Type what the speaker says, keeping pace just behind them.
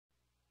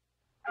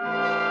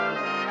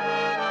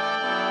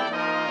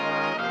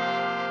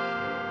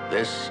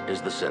This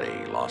is the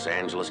city, Los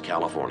Angeles,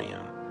 California.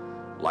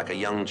 Like a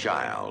young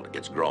child,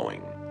 it's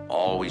growing,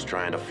 always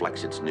trying to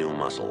flex its new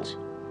muscles.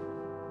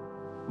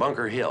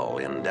 Bunker Hill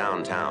in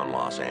downtown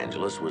Los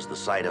Angeles was the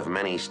site of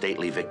many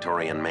stately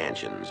Victorian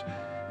mansions.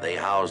 They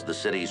housed the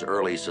city's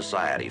early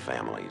society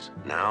families.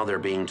 Now they're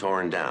being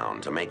torn down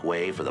to make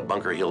way for the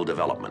Bunker Hill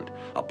development,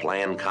 a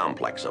planned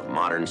complex of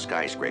modern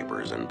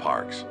skyscrapers and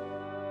parks.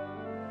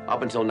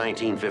 Up until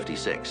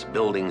 1956,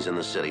 buildings in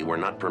the city were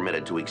not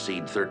permitted to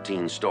exceed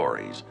 13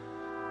 stories.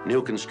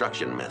 New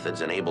construction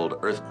methods enabled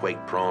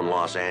earthquake-prone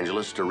Los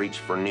Angeles to reach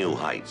for new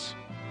heights.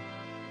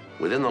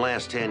 Within the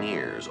last 10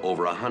 years,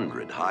 over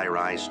 100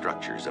 high-rise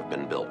structures have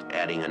been built,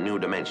 adding a new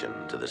dimension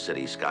to the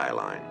city's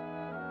skyline.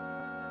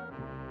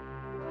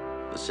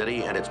 The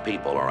city and its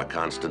people are a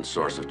constant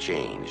source of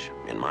change.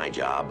 In my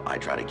job, I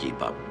try to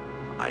keep up.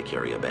 I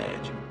carry a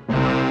badge.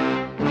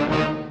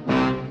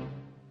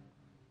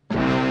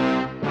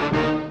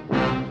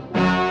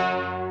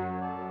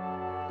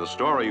 The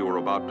story you are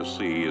about to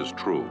see is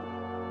true.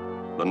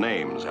 The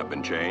names have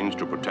been changed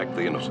to protect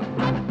the innocent.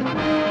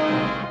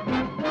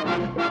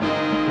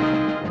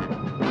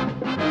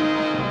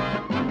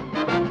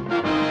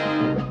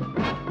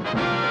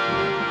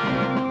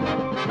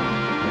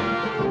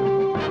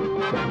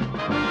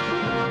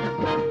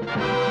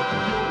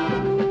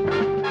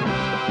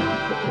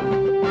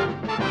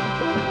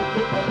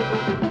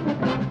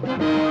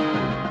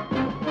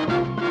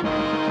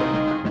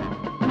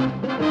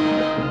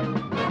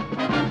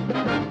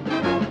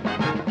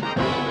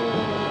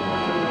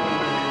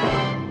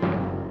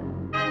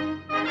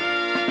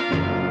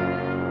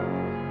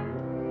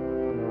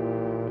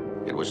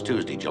 It was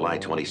Tuesday, July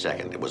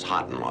 22nd. It was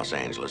hot in Los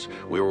Angeles.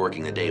 We were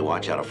working the day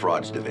watch out of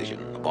Frauds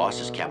Division. The boss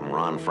is Captain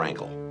Ron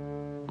Frankel.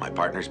 My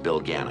partner's Bill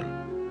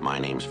Gannon. My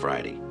name's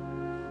Friday.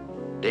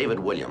 David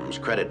Williams,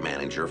 credit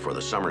manager for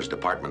the Summers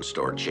department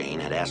store chain,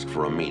 had asked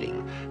for a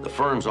meeting. The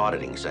firm's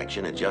auditing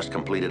section had just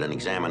completed an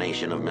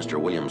examination of Mr.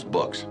 Williams'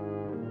 books.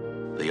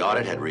 The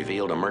audit had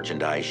revealed a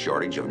merchandise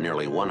shortage of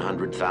nearly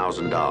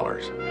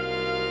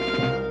 $100,000.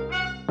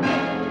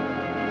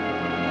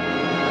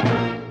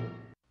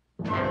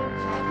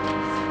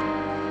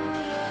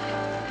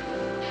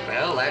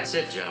 Well, that's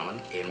it,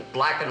 gentlemen, in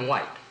black and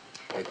white.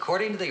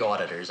 According to the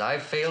auditors,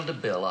 I've failed to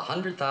bill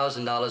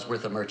 $100,000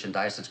 worth of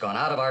merchandise that's gone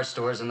out of our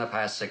stores in the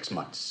past 6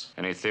 months.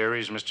 Any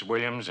theories, Mr.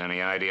 Williams?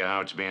 Any idea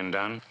how it's being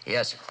done?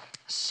 Yes, sir.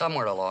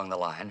 Somewhere along the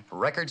line,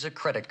 records of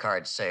credit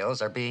card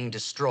sales are being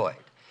destroyed.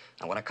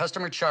 Now, when a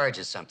customer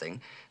charges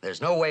something,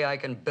 there's no way I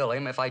can bill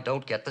him if I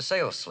don't get the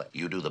sales slip.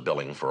 You do the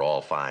billing for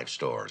all 5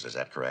 stores, is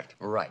that correct?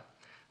 Right.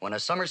 When a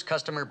Summers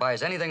customer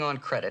buys anything on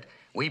credit,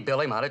 we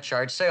bill him out of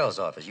charge sales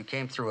office. You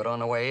came through it on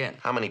the way in.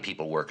 How many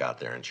people work out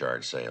there in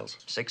charge sales?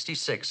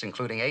 66,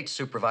 including 8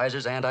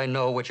 supervisors, and I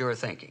know what you're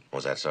thinking.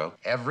 Was that so?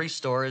 Every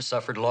store has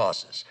suffered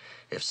losses.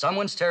 If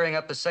someone's tearing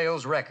up the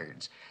sales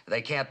records,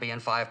 they can't be in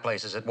 5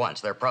 places at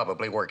once. They're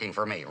probably working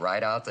for me,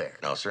 right out there.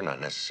 No, sir, not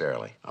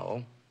necessarily.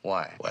 Oh?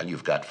 Why? Well,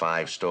 you've got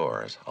 5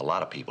 stores. A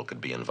lot of people could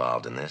be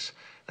involved in this.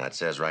 Now, it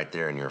says right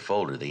there in your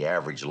folder, the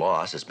average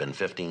loss has been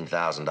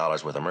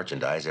 $15,000 worth of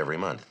merchandise every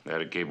month.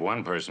 That'd keep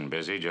one person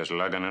busy just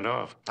lugging it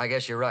off. I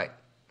guess you're right.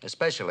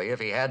 Especially if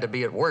he had to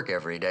be at work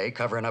every day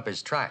covering up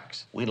his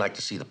tracks. We'd like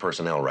to see the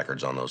personnel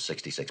records on those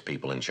 66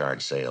 people in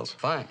charge sales.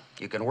 Fine.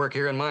 You can work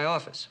here in my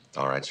office.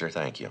 All right, sir,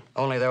 thank you.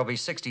 Only there'll be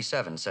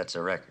 67 sets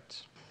of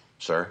records.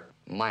 Sir?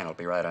 Mine will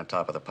be right on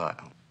top of the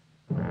pile.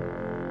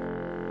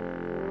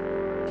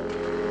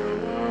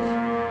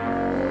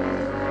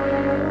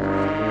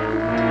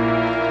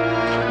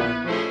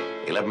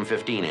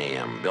 11:15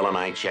 a.m., Bill and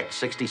I checked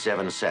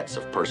 67 sets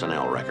of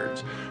personnel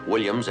records.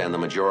 Williams and the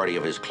majority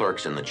of his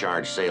clerks in the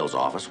charge sales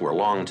office were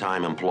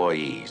longtime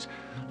employees.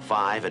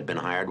 5 had been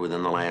hired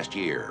within the last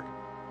year.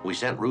 We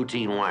sent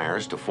routine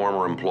wires to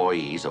former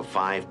employees of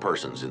 5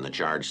 persons in the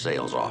charge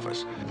sales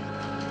office.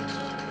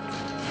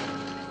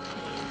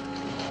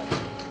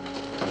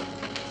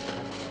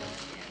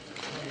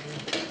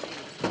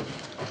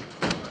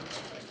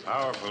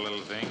 Powerful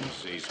little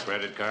things, these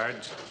credit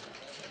cards.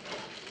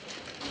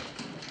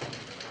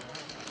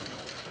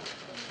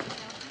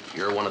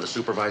 You're one of the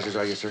supervisors,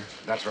 are you, sir?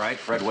 That's right,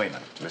 Fred Wayman.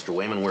 Mr.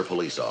 Wayman, we're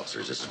police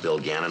officers. This is Bill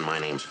Gannon. My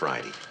name's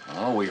Friday.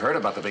 Oh, we heard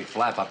about the big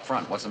flap up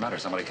front. What's the matter?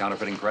 Somebody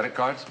counterfeiting credit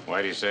cards?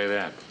 Why do you say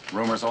that?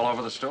 Rumors all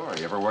over the store.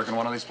 You ever work in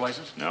one of these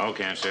places? No,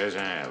 can't say as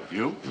I have.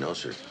 You? No,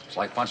 sir. It's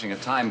like punching a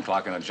time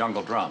clock in a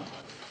jungle drum.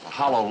 A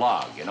hollow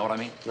log, you know what I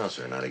mean? No,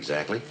 sir, not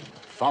exactly.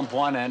 Thump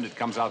one end, it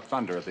comes out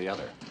thunder at the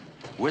other.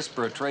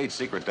 Whisper a trade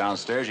secret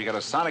downstairs, you get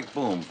a sonic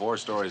boom 4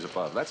 stories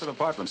above. That's a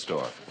department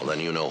store. Well, then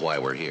you know why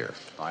we're here.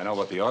 I know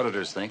what the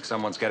auditors think.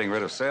 Someone's getting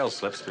rid of sales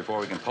slips before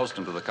we can post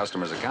them to the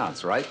customer's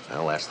accounts, right?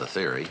 Well, that's the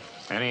theory.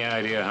 Any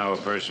idea how a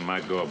person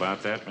might go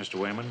about that, Mr.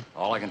 Wayman?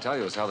 All I can tell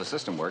you is how the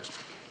system works.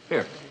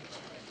 Here.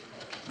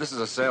 This is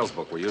a sales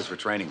book we use for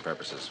training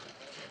purposes.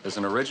 There's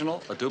an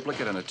original, a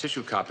duplicate, and a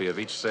tissue copy of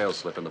each sales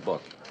slip in the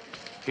book.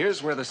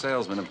 Here's where the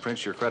salesman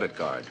imprints your credit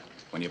card.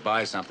 When you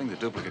buy something, the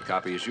duplicate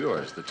copy is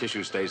yours. The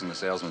tissue stays in the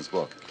salesman's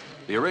book.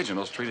 The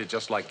original's treated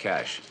just like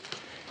cash.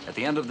 At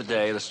the end of the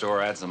day, the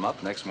store adds them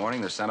up. Next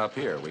morning, they're sent up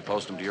here. We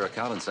post them to your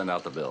account and send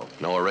out the bill.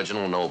 No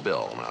original, no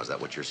bill. Now, is that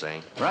what you're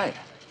saying? Right.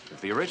 If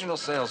the original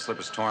sales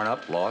slip is torn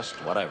up, lost,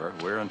 whatever,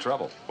 we're in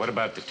trouble. What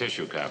about the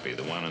tissue copy,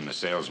 the one in the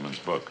salesman's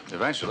book?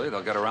 Eventually,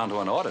 they'll get around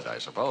to an audit, I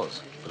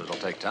suppose. But it'll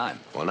take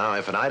time. Well, now,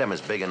 if an item is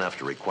big enough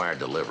to require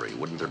delivery,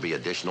 wouldn't there be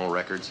additional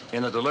records?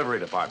 In the delivery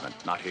department,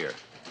 not here.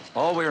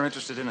 All we're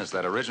interested in is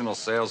that original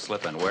sales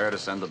slip and where to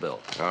send the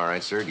bill. All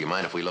right, sir. Do you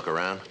mind if we look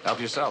around?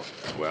 Help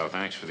yourself. Well,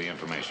 thanks for the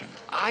information.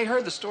 I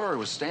heard the store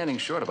was standing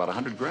short about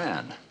 100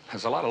 grand.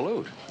 That's a lot of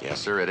loot.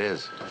 Yes, sir, it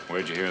is.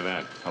 Where'd you hear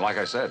that? Well, like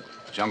I said,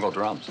 jungle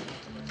drums.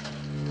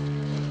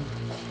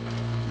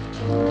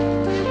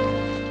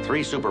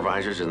 3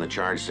 supervisors in the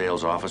charge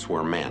sales office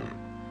were men.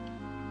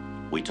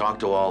 We talked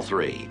to all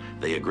 3.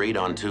 They agreed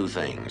on 2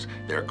 things.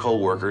 Their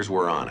co-workers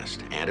were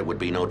honest, and it would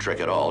be no trick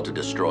at all to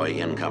destroy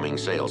incoming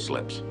sales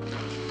slips.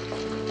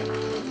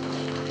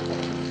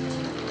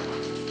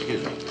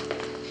 Excuse me.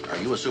 Are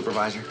you a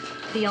supervisor?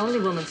 The only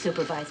woman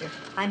supervisor.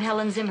 I'm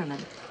Helen Zimmerman.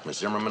 Miss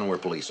Zimmerman, we're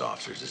police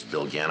officers. This is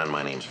Bill Gannon.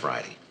 My name's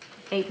Friday.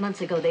 8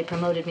 months ago, they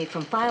promoted me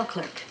from file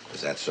clerk.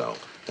 Is that so?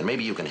 Then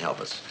maybe you can help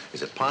us.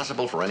 Is it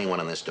possible for anyone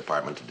in this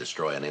department to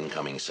destroy an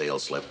incoming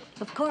sales slip?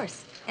 Of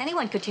course.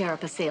 Anyone could tear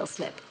up a sales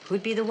slip.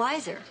 Who'd be the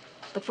wiser?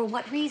 But for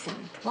what reason?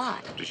 Why?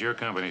 Does your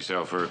company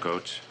sell fur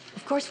coats?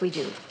 Of course we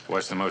do.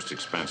 What's the most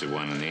expensive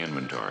one in the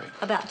inventory?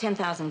 About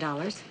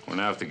 $10,000. Well,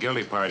 now, if the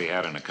guilty party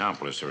had an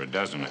accomplice or a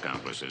dozen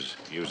accomplices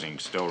using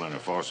stolen or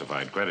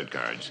falsified credit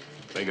cards,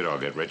 they could all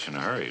get rich in a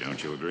hurry,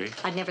 don't you agree?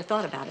 I'd never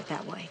thought about it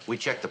that way. We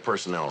checked the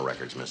personnel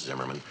records, Miss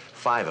Zimmerman.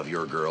 5 of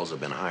your girls have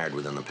been hired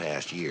within the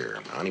past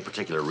year. Any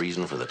particular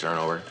reason for the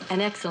turnover?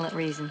 An excellent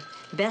reason.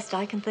 Best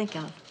I can think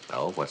of.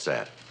 Oh, what's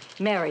that?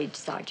 Marriage,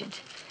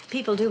 Sergeant.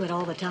 People do it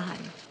all the time.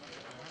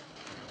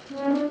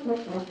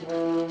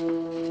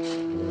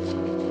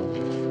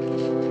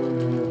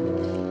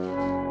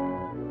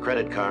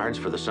 Credit cards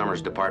for the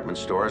Summers department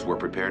stores were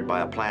prepared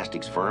by a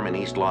plastics firm in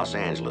East Los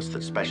Angeles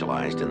that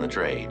specialized in the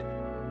trade.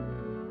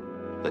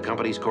 The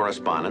company's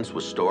correspondence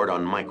was stored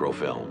on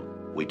microfilm.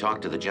 We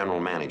talked to the general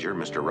manager,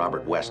 Mr.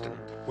 Robert Weston.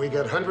 We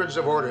get hundreds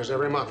of orders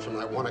every month from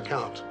that one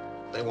account.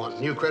 They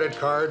want new credit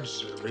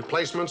cards,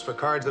 replacements for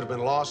cards that have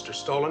been lost or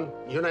stolen,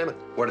 you name it.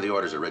 Where do the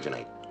orders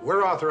originate?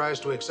 We're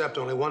authorized to accept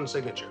only one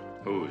signature.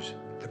 Whose?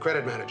 The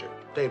credit manager,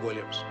 Dave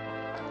Williams.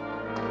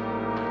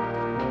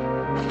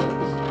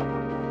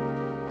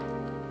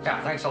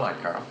 Yeah, thanks a lot,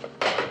 Carl.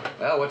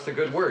 Well, what's the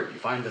good word? You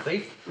find the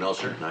thief? No,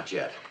 sir, not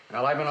yet.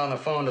 Well, I've been on the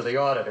phone to the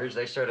auditors.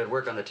 They started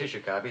work on the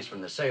tissue copies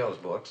from the sales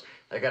books.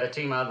 They got a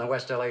team out in the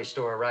West LA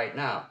store right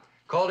now.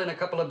 Called in a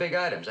couple of big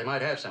items. They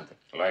might have something.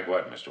 Like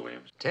what, Mr.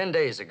 Williams? 10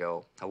 days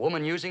ago, a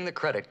woman using the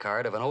credit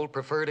card of an old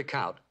preferred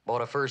account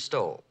bought a fur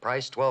stole.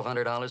 Price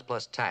 $1,200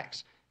 plus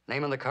tax.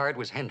 Name on the card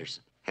was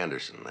Henderson.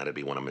 Henderson, that'd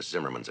be one of Miss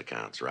Zimmerman's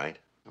accounts, right?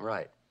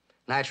 Right.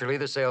 Naturally,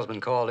 the salesman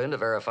called in to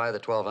verify the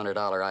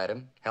 $1,200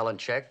 item. Helen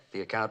checked.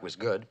 The account was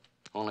good.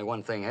 Only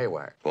one thing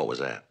haywire. What was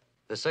that?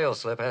 The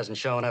sales slip hasn't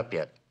shown up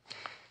yet.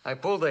 I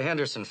pulled the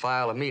Henderson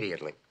file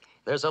immediately.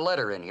 There's a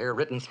letter in here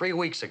written 3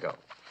 weeks ago.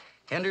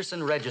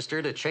 Henderson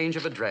registered a change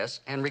of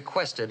address and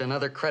requested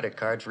another credit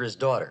card for his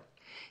daughter.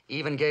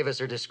 Even gave us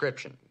her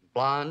description.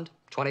 Blonde,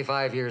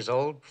 25 years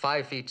old,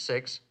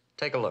 5'6".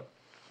 Take a look.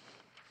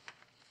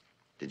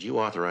 Did you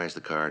authorize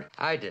the card?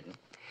 I didn't.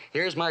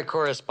 Here's my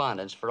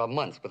correspondence for a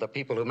month with the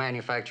people who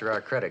manufacture our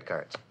credit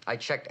cards. I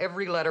checked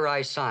every letter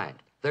I signed.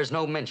 There's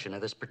no mention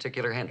of this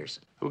particular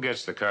Henderson. Who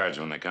gets the cards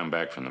when they come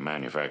back from the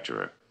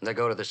manufacturer? They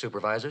go to the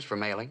supervisors for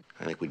mailing.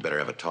 I think we'd better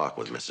have a talk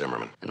with Miss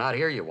Zimmerman. Not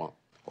here, you won't.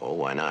 Oh,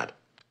 why not?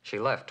 She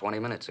left 20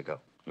 minutes ago.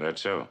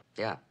 That's so.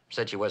 Yeah,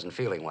 said she wasn't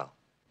feeling well.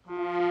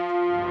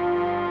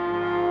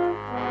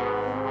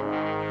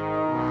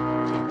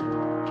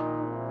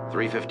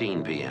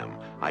 3:15 p.m.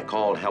 I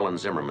called Helen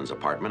Zimmerman's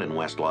apartment in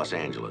West Los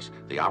Angeles.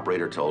 The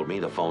operator told me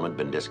the phone had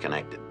been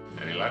disconnected.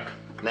 Any luck?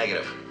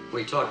 Negative.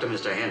 We talked to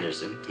Mr.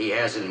 Henderson. He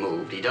hasn't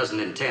moved. He doesn't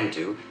intend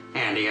to.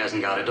 And he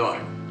hasn't got a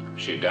daughter.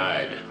 She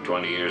died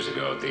 20 years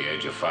ago at the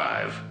age of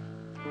 5.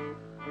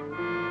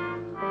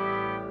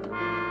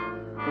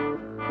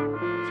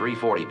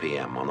 3:40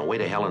 p.m. On the way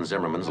to Helen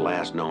Zimmerman's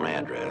last known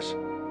address,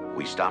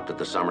 we stopped at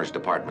the Summers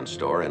department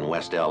store in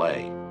West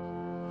L.A.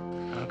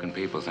 How can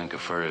people think of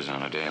furs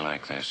on a day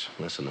like this?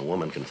 Listen, a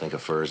woman can think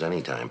of furs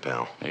anytime,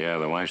 pal. Yeah,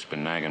 the wife's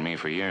been nagging me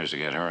for years to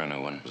get her a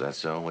new one. Is that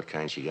so? What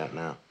kind she got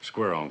now?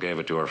 Squirrel gave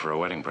it to her for a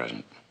wedding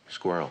present.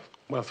 Squirrel.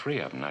 Well, 3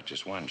 of them, not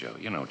just one, Joe.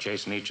 You know,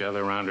 chasing each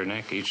other around her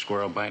neck, each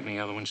squirrel biting the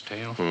other one's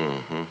tail.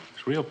 Mm-hmm.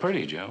 It's real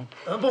pretty, Joe.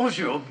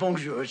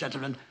 Bonjour,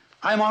 gentlemen.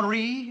 I'm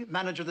Henri,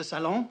 manager of the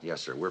salon.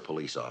 Yes, sir. We're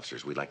police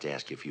officers. We'd like to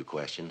ask you a few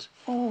questions.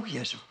 Oh,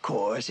 yes, of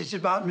course. It's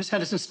about Miss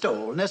Henderson's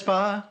stole, n'est-ce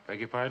pas? Beg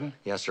your pardon?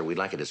 Yes, sir. We'd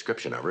like a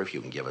description of her if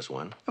you can give us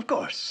one. Of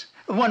course.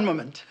 One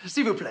moment,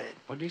 s'il vous plaît.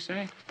 What did he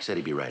say? He said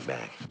he'd be right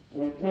back.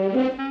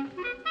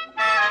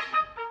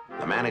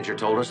 The manager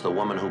told us the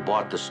woman who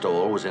bought the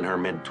stole was in her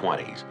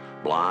mid-20s.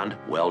 Blonde,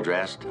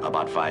 well-dressed,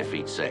 about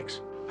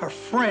 5'6". Her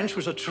French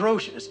was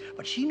atrocious,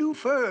 but she knew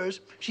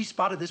furs. She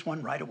spotted this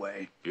one right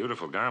away.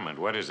 Beautiful garment.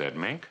 What is that,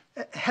 mink?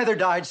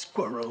 Heather-dyed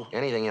squirrel.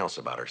 Anything else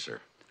about her,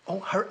 sir? Oh,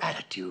 her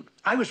attitude.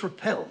 I was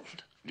repelled.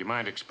 Do you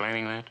mind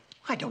explaining that?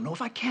 I don't know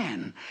if I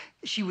can.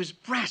 She was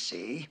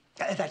brassy.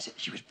 That's it.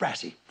 She was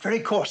brassy. Very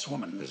coarse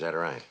woman. Is that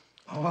right?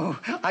 Oh,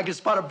 I could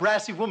spot a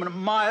brassy woman a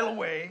mile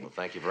away. Well,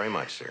 thank you very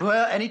much, sir.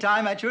 Well,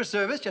 anytime at your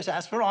service, just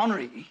ask for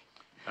Henri.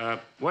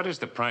 What is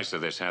the price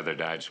of this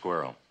heather-dyed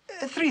squirrel?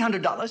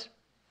 $300.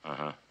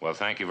 Uh-huh. Well,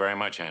 thank you very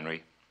much,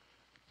 Henry.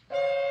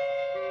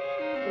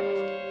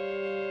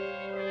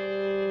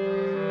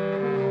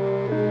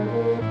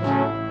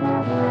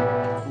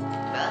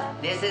 Well,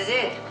 this is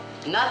it.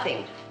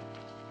 Nothing.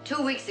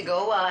 2 weeks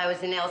ago, while I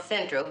was in El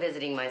Centro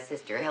visiting my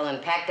sister,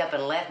 Helen packed up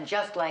and left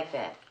just like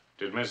that.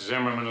 Did Miss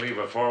Zimmerman leave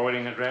a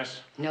forwarding address?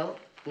 No.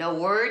 No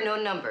word, no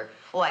number.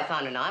 Oh, I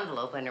found an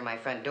envelope under my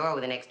front door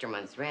with an extra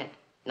month's rent.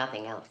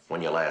 Nothing else.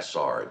 When you last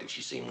saw her, did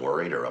she seem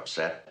worried or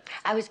upset?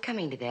 I was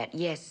coming to that,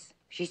 yes.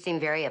 She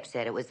seemed very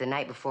upset. It was the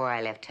night before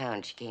I left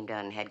town. She came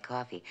down and had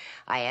coffee.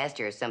 I asked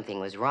her if something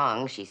was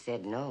wrong. She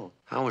said no.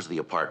 How was the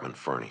apartment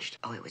furnished?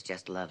 Oh, it was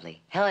just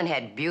lovely. Helen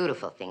had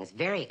beautiful things,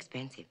 very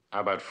expensive.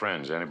 How about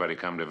friends? Anybody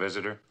come to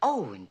visit her?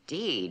 Oh,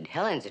 indeed.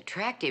 Helen's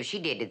attractive. She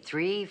dated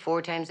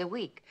 3-4 times a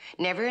week.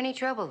 Never any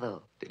trouble,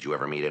 though. Did you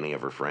ever meet any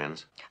of her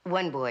friends?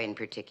 One boy in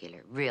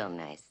particular, real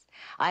nice.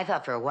 I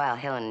thought for a while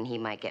Helen and he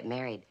might get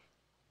married.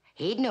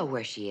 He'd know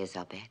where she is,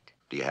 I'll bet.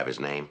 Do you have his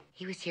name?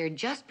 He was here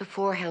just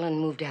before Helen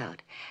moved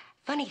out.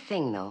 Funny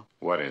thing, though.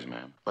 What is,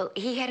 ma'am? Well,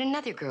 he had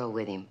another girl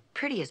with him.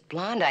 Prettiest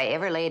blonde I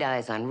ever laid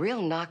eyes on.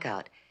 Real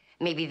knockout.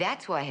 Maybe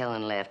that's why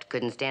Helen left.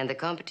 Couldn't stand the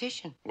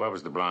competition. What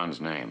was the blonde's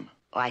name?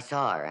 Oh, I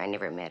saw her. I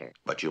never met her.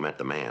 But you met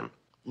the man.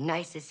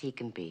 Nice as he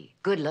can be.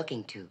 Good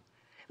looking, too.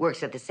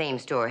 Works at the same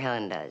store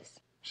Helen does.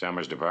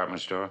 Summers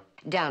Department Store?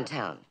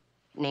 Downtown.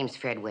 Name's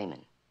Fred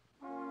Wayman.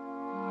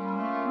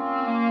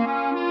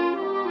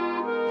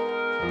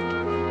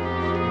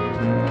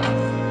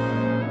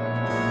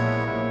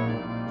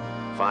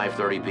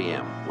 5:30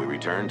 p.m. We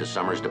return to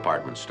Summers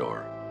Department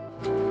Store.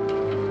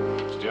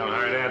 Still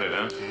hard at it,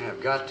 huh? Yeah,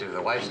 I've got to.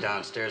 The wife's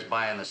downstairs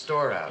buying the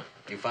store out.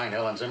 You find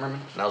Helen Zimmerman?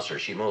 No, sir.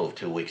 She moved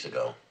 2 weeks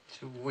ago.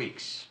 2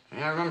 weeks.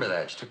 Yeah, I remember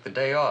that. She took the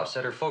day off.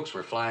 Said her folks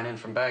were flying in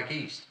from back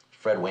east.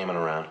 Fred Wayman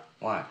around?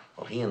 Why?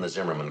 Well, he and the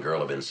Zimmerman girl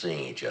have been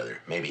seeing each other.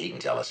 Maybe he can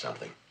tell us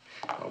something.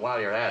 Well, while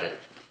you're at it,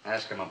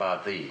 ask him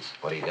about these.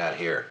 What do you got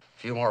here?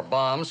 A few more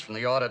bombs from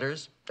the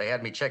auditors. They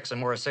had me check some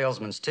more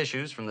salesmen's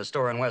tissues from the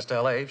store in West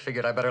L.A.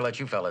 Figured I better let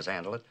you fellas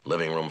handle it.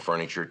 Living room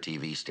furniture,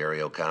 TV,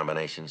 stereo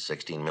combination,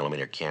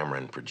 16mm camera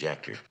and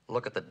projector.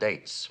 Look at the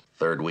dates.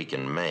 3rd week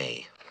in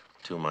May,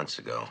 2 months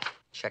ago.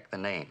 Check the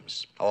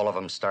names. All of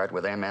them start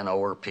with M-N-O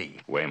or P.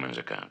 Wayman's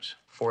accounts.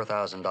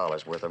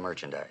 $4,000 worth of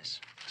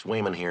merchandise. Is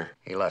Wayman here?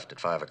 He left at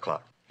 5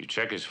 o'clock. You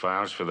check his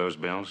files for those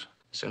bills?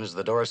 As soon as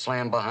the door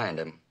slammed behind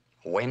him,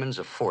 Wayman's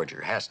a forger.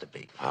 Has to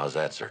be. How's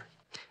that, sir?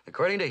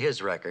 According to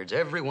his records,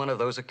 every one of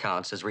those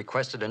accounts has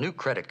requested a new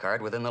credit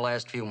card within the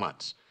last few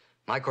months.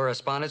 My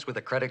correspondence with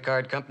the credit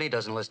card company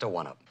doesn't list a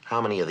one of them.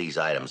 How many of these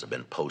items have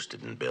been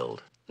posted and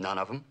billed? None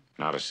of them.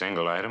 Not a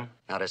single item?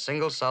 Not a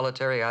single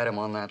solitary item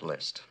on that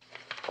list.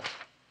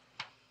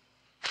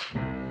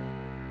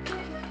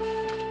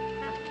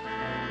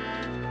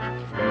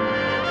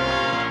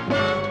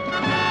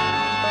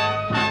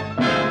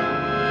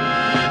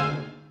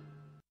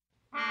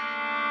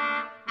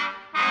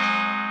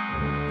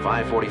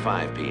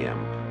 .45 p.m.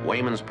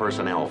 Wayman's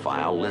personnel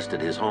file listed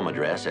his home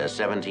address as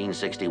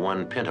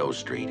 1761 Pinto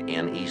Street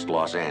in East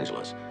Los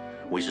Angeles.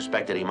 We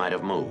suspected he might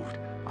have moved.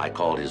 I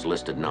called his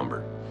listed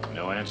number.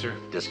 No answer?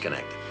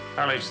 Disconnected.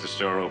 How late's the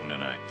store open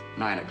tonight?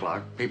 9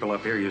 o'clock. People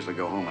up here usually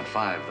go home at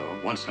 5, though.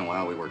 Once in a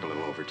while, we work a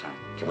little overtime.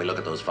 Can we look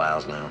at those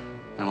files now?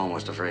 I'm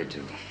almost afraid to.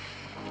 This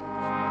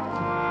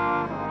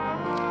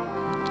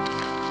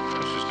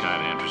is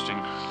kind of interesting.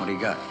 What do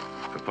you got?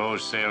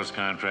 Proposed sales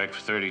contract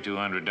for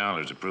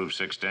 $3,200 approved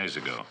 6 days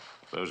ago.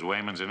 Those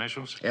Wayman's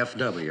initials?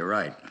 FW,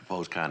 right.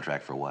 Proposed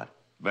contract for what?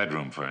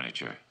 Bedroom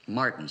furniture.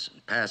 Martinson,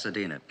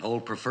 Pasadena.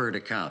 Old preferred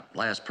account.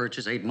 Last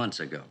purchase 8 months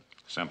ago.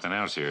 Something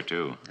else here,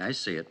 too. I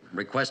see it.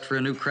 Request for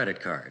a new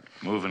credit card.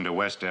 Moving to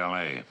West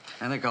L.A.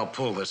 I think I'll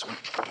pull this one.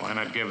 Why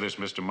not give this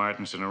Mr.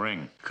 Martinson a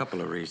ring?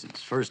 Couple of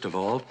reasons. First of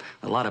all,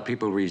 a lot of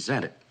people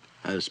resent it.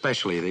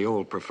 Especially the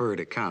old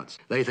preferred accounts.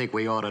 They think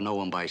we ought to know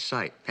them by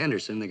sight.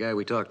 Henderson, the guy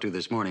we talked to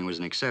this morning, was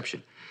an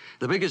exception.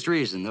 The biggest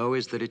reason, though,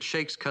 is that it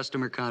shakes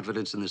customer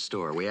confidence in the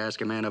store. We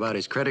ask a man about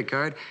his credit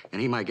card,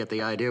 and he might get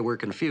the idea we're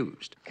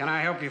confused. Can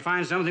I help you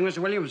find something, Mr.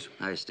 Williams?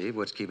 Hi, Steve.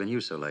 What's keeping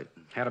you so late?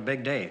 Had a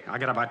big day. I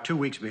got about 2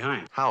 weeks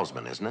behind.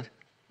 Hausman, isn't it?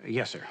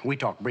 Yes, sir. We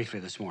talked briefly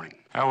this morning.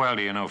 How well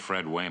do you know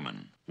Fred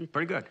Wayman?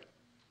 Pretty good.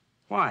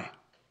 Why?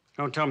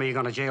 Don't tell me you're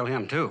going to jail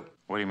him, too.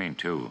 What do you mean,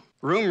 two?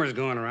 Rumors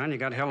going around you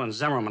got Helen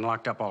Zimmerman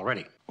locked up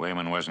already.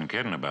 Wayman wasn't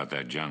kidding about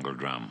that jungle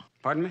drum.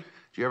 Pardon me?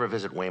 Did you ever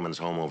visit Wayman's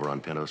home over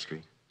on Pinto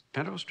Street?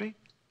 Pinto Street?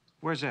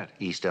 Where's that?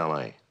 East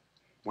L.A.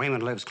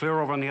 Wayman lives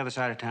clear over on the other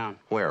side of town.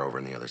 Where over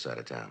on the other side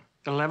of town?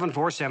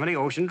 11470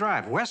 Ocean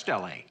Drive, West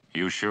L.A.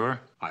 You sure?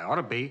 I ought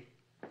to be.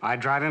 I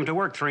drive him to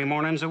work 3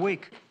 mornings a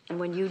week. And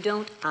when you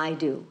don't, I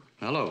do.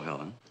 Hello,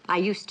 Helen. I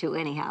used to,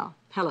 anyhow.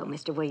 Hello,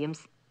 Mr.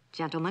 Williams.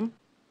 Gentlemen.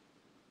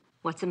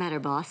 What's the matter,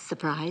 boss?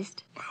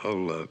 Surprised?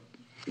 Well,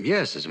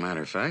 yes, as a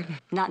matter of fact.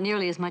 Not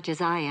nearly as much as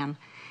I am.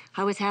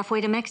 I was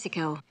halfway to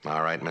Mexico.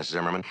 All right, Miss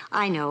Zimmerman.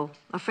 I know.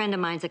 A friend of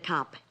mine's a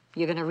cop.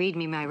 You're going to read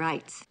me my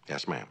rights.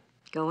 Yes, ma'am.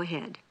 Go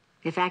ahead.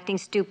 If acting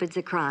stupid's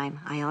a crime,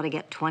 I ought to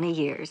get 20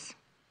 years.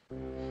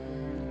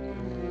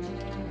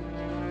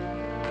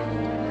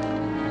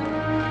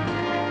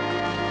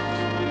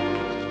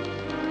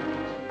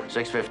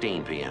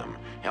 6:15 p.m.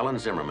 Helen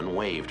Zimmerman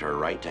waived her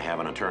right to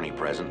have an attorney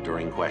present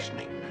during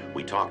questioning.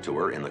 We talked to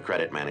her in the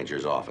credit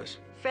manager's office.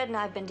 Fred and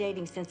I have been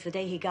dating since the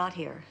day he got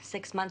here,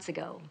 6 months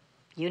ago.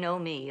 You know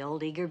me,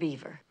 old eager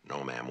beaver.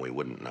 No, ma'am, we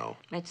wouldn't know.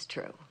 It's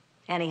true.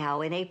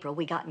 Anyhow, in April,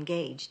 we got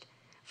engaged.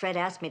 Fred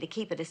asked me to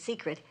keep it a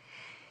secret.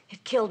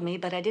 It killed me,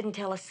 but I didn't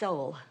tell a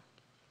soul.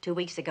 2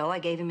 weeks ago, I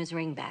gave him his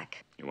ring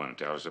back. You want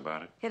to tell us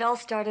about it? It all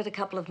started a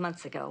couple of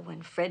months ago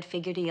when Fred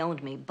figured he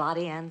owned me,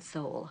 body and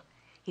soul.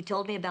 He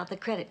told me about the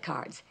credit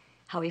cards,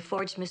 how he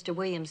forged Mr.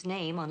 Williams'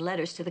 name on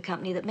letters to the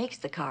company that makes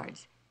the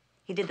cards.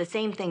 He did the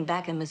same thing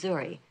back in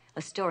Missouri,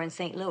 a store in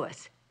St.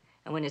 Louis.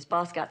 And when his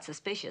boss got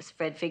suspicious,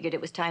 Fred figured it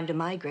was time to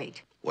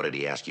migrate. What did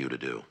he ask you to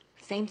do?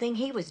 Same thing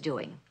he was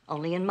doing,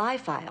 only in my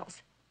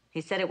files.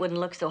 He said it wouldn't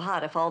look so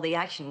hot if all the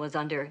action was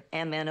under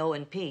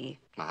MNO&P.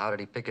 Now, how did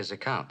he pick his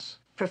accounts?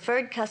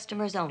 Preferred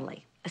customers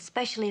only,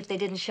 especially if they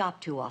didn't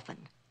shop too often.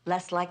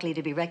 Less likely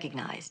to be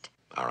recognized.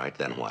 All right,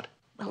 then what?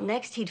 Well,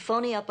 next he'd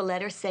phony up a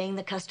letter saying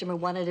the customer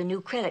wanted a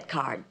new credit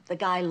card. The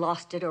guy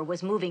lost it or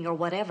was moving or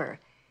whatever.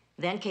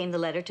 Then came the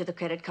letter to the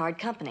credit card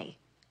company.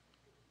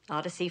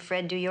 Ought to see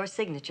Fred do your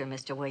signature,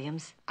 Mr.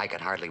 Williams. I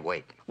can hardly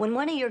wait. When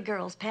one of your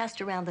girls passed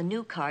around the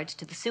new cards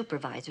to the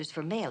supervisors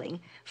for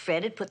mailing,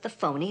 Fred had put the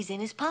phonies in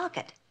his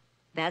pocket.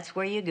 That's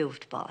where you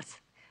goofed, boss.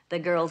 The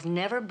girls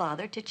never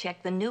bothered to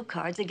check the new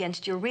cards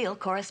against your real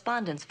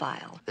correspondence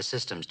file. The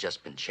system's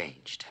just been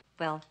changed.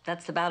 Well,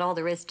 that's about all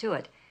there is to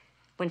it.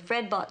 When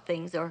Fred bought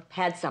things or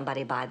had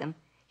somebody buy them,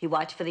 he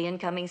watched for the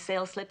incoming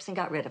sales slips and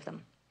got rid of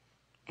them.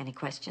 Any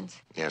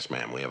questions? Yes,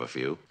 ma'am, we have a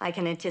few. I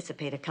can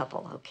anticipate a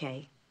couple,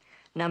 okay?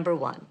 Number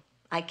one,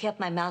 I kept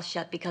my mouth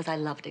shut because I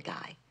loved a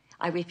guy.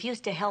 I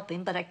refused to help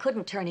him, but I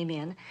couldn't turn him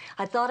in.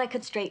 I thought I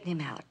could straighten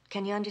him out.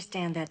 Can you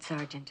understand that,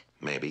 Sergeant?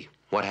 Maybe.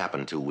 What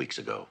happened 2 weeks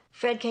ago?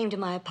 Fred came to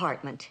my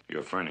apartment.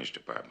 Your furnished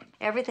apartment.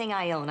 Everything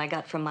I own I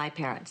got from my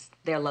parents.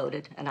 They're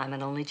loaded, and I'm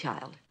an only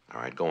child. All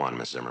right, go on,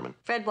 Miss Zimmerman.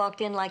 Fred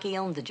walked in like he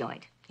owned the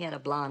joint. He had a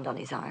blonde on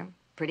his arm,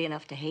 pretty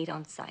enough to hate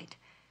on sight.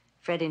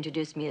 Fred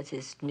introduced me as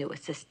his new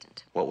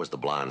assistant. What was the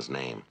blonde's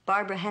name?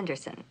 Barbara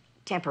Henderson.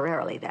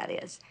 Temporarily, that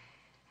is.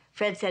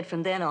 Fred said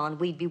from then on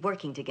we'd be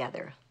working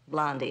together,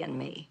 Blondie and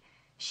me.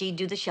 She'd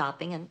do the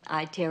shopping, and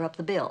I'd tear up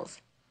the bills.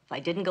 If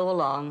I didn't go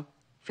along,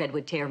 Fred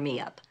would tear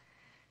me up.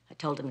 I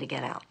told him to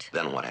get out.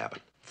 Then what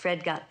happened?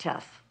 Fred got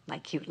tough, my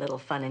cute little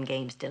fun and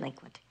games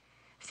delinquent.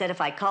 Said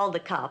if I called the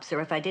cops or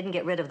if I didn't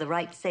get rid of the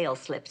right sales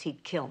slips,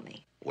 he'd kill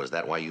me. Was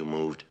that why you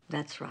moved?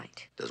 That's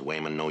right. Does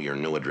Wayman know your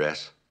new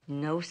address?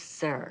 No,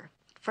 sir.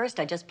 First,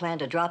 I just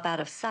planned to drop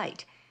out of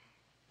sight.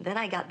 Then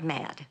I got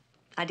mad.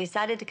 I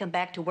decided to come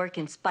back to work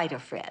in spite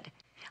of Fred.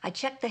 I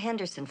checked the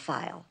Henderson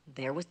file.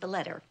 There was the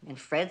letter, in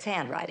Fred's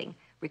handwriting,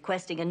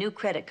 requesting a new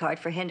credit card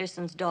for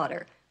Henderson's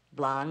daughter,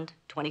 blonde,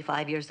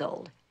 25 years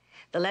old.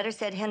 The letter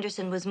said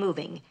Henderson was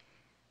moving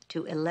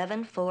to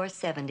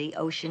 11470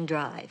 Ocean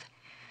Drive.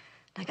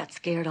 I got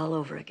scared all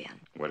over again.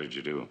 What did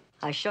you do?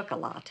 I shook a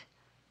lot.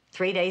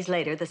 3 days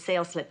later, the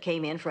sales slip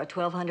came in for a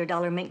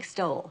 $1,200 mink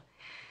stole.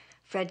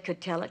 Fred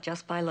could tell it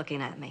just by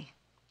looking at me.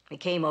 He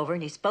came over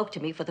and he spoke to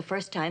me for the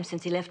first time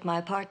since he left my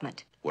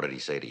apartment. What did he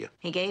say to you?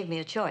 He gave me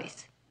a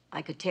choice.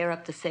 I could tear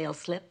up the sales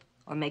slip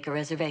or make a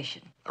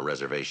reservation. A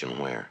reservation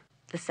where?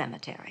 The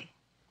cemetery.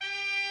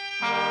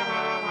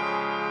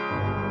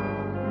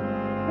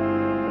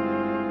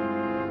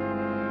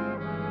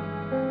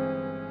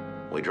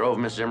 We drove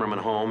Miss Zimmerman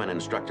home and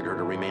instructed her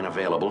to remain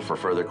available for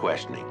further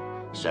questioning.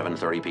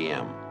 7:30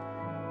 p.m.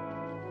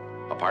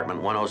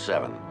 Apartment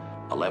 107,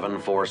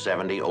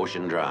 11470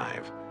 Ocean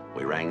Drive.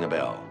 We rang the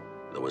bell.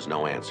 There was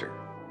no answer.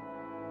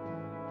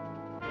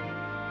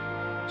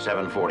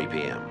 7:40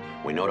 p.m.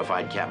 We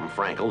notified Captain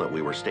Frankel that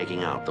we were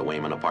staking out the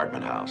Wayman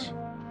apartment house.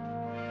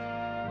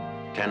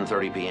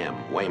 10:30 p.m.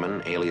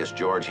 Wayman, alias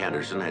George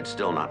Henderson, had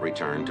still not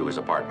returned to his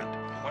apartment.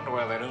 I wonder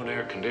why they don't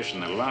air condition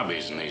the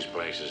lobbies in these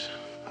places.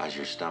 How's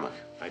your stomach?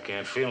 I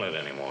can't feel it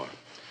anymore.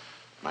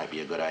 Might be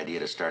a good idea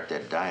to start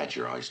that diet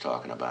you're always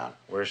talking about.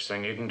 Worst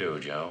thing you can do,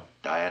 Joe.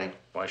 Dieting?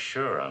 Why,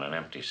 sure, on an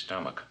empty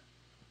stomach.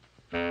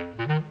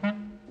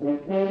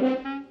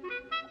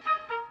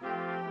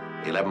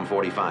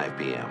 11:45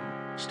 p.m.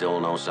 Still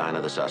no sign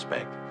of the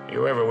suspect.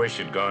 You ever wish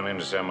you'd gone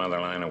into some other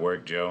line of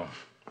work, Joe?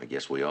 I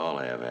guess we all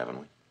have, haven't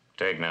we?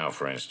 Take now,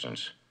 for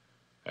instance.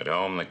 At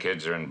home, the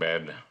kids are in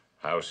bed.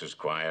 House is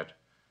quiet.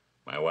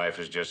 My wife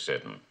is just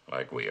sitting,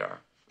 like we are.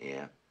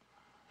 Yeah?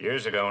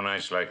 Years ago,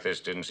 nights like this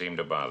didn't seem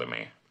to bother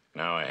me.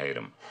 Now I hate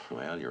them.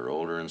 Well, you're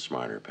older and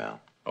smarter,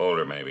 pal.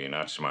 Older, maybe,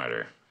 not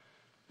smarter.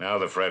 Now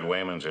the Fred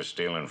Waymans are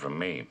stealing from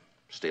me.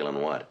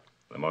 Stealing what?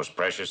 The most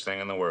precious thing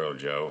in the world,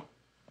 Joe.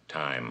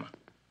 Time.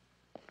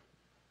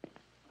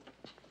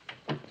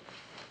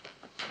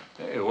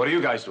 Hey, what are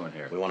you guys doing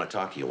here? We want to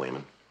talk to you,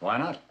 Wayman. Why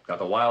not? Got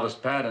the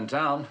wildest pad in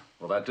town.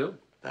 Will that do?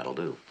 That'll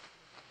do.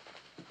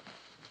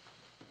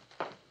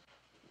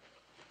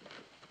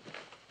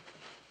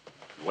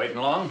 Waiting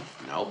long?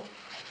 No.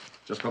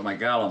 Just put my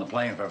gal on the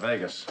plane for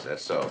Vegas. Is that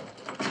so?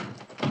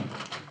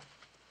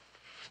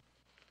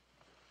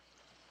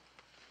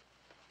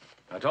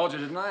 I told you,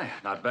 didn't I?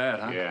 Not bad,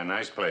 huh? Yeah,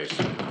 nice place.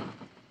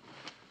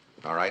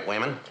 All right,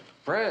 Wayman.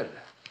 Fred.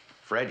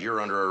 Fred,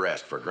 you're under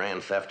arrest for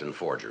grand theft and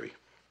forgery.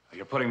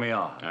 You're putting me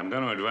on. I'm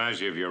going to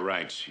advise you of your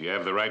rights. You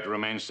have the right to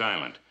remain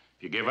silent.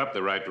 If you give up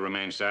the right to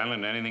remain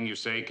silent, anything you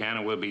say can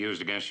and will be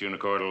used against you in a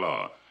court of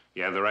law.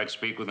 You have the right to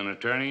speak with an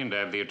attorney and to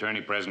have the attorney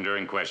present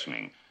during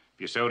questioning.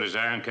 If you so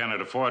desire and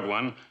cannot afford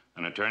one,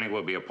 an attorney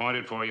will be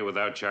appointed for you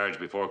without charge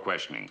before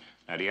questioning.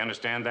 Now, do you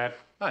understand that?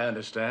 I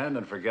understand,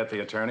 and forget the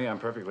attorney. I'm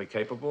perfectly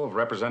capable of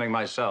representing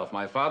myself.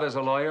 My father's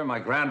a lawyer, my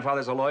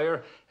grandfather's a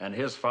lawyer, and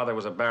his father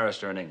was a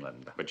barrister in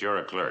England. But you're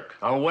a clerk.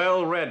 A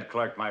well-read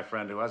clerk, my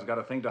friend, who hasn't got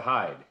a thing to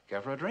hide.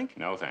 Care for a drink?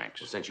 No,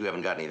 thanks. Well, since you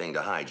haven't got anything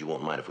to hide, you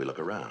won't mind if we look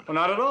around. Well,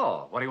 not at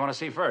all. What do you want to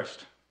see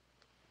first?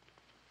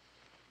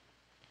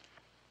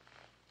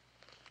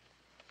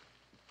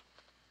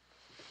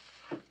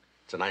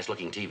 It's a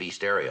nice-looking TV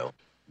stereo.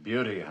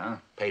 Beauty, huh?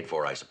 Paid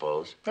for, I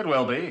suppose. It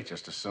will be,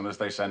 just as soon as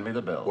they send me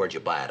the bill. Where'd you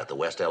buy it? At the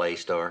West L.A.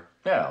 store?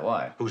 Yeah,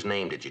 why? Whose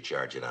name did you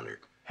charge it under?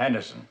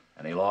 Henderson.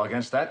 Any law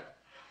against that?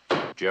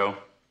 Joe,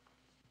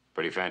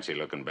 pretty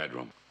fancy-looking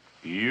bedroom.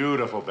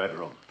 Beautiful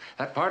bedroom.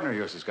 That partner of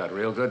yours has got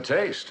real good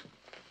taste.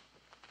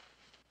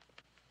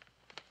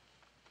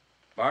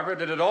 Barbara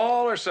did it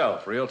all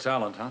herself. Real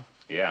talent, huh?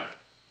 Yeah.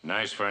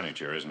 Nice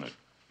furniture, isn't it?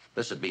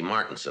 This would be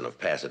Martinson of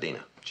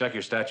Pasadena. Check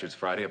your statutes,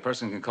 Friday. A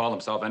person can call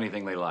himself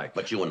anything they like.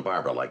 But you and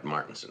Barbara liked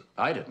Martinson.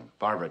 I didn't.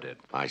 Barbara did.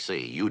 I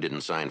see. You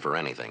didn't sign for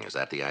anything. Is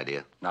that the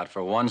idea? Not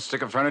for one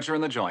stick of furniture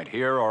in the joint,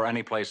 here or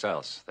anyplace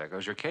else. There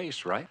goes your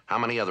case, right? How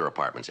many other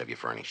apartments have you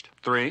furnished?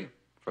 3,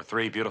 for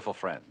 3 beautiful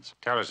friends.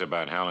 Tell us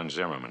about Helen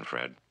Zimmerman,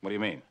 Fred. What do you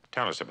mean?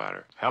 Tell us about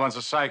her. Helen's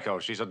a psycho.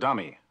 She's a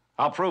dummy.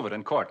 I'll prove it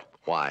in court.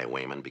 Why,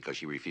 Wayman? Because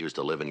she refused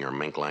to live in your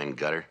mink-lined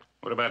gutter?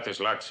 What about this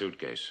locked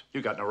suitcase?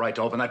 You got no right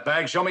to open that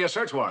bag. Show me a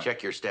search warrant.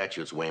 Check your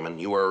statutes, Wayman.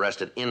 You were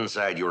arrested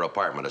inside your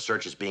apartment. A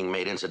search is being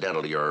made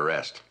incidental to your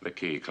arrest. The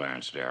key,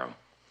 Clarence Darrow.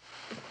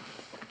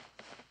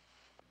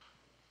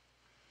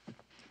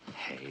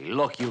 Hey,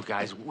 look, you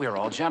guys, we're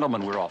all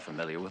gentlemen. We're all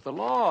familiar with the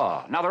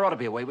law. Now, there ought to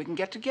be a way we can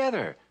get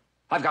together.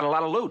 I've got a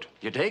lot of loot.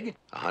 You dig?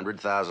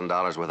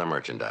 $100,000 worth of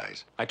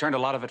merchandise. I turned a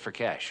lot of it for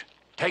cash.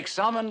 Take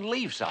some and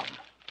leave some.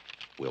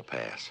 We'll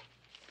pass.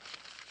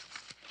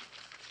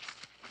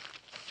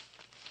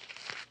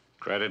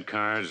 Credit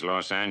cards,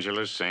 Los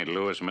Angeles, St.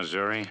 Louis,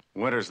 Missouri.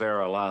 Winters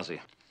there are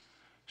lousy.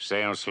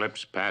 Sales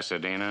slips,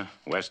 Pasadena,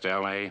 West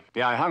L.A.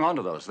 Yeah, I hung on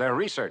to those. They're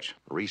research.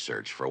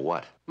 Research for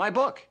what? My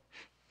book.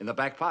 In the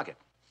back pocket.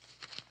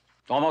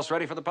 Almost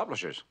ready for the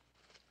publishers.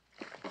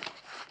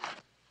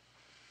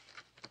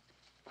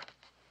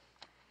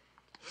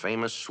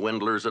 Famous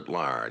Swindlers at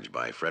Large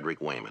by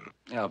Frederick Wayman.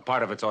 Yeah,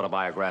 part of it's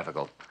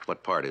autobiographical.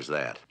 What part is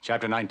that?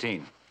 Chapter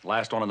 19.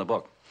 Last one in the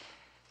book.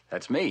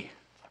 That's me.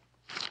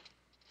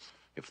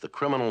 If the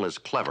criminal is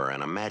clever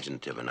and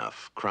imaginative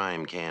enough,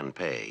 crime can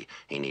pay.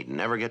 He need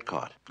never get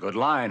caught. Good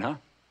line, huh?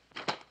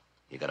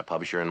 You got a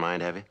publisher in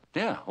mind, have you?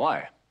 Yeah,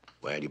 why?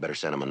 Well, you better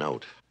send him a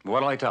note.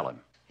 What'll I tell him?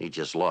 He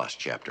just lost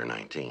Chapter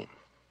 19.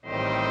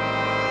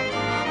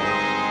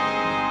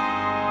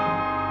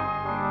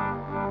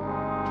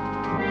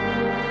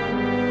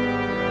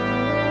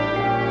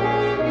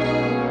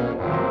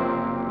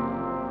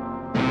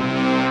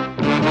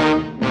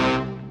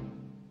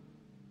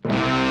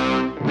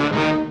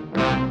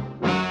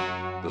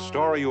 The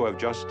story you have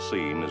just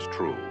seen is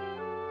true.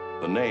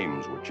 The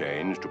names were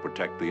changed to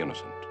protect the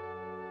innocent.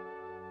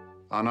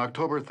 On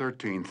October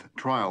 13th,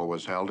 trial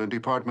was held in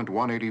Department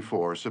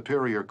 184,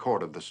 Superior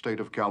Court of the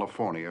State of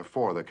California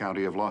for the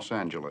County of Los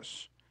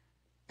Angeles.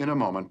 In a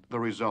moment, the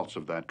results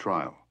of that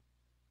trial.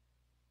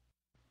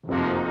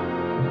 The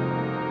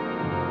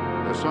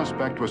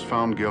suspect was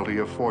found guilty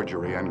of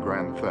forgery and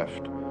grand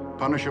theft,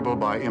 punishable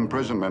by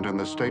imprisonment in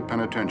the state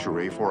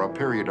penitentiary for a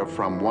period of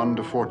from 1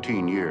 to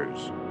 14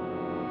 years.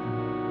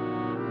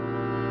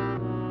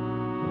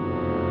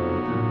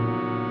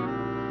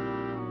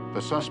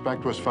 The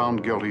suspect was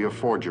found guilty of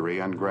forgery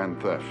and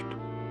grand theft.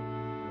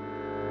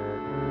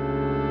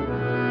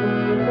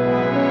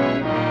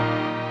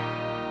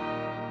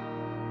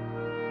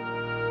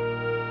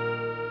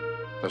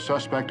 The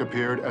suspect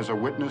appeared as a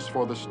witness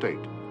for the state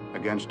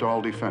against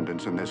all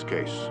defendants in this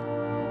case.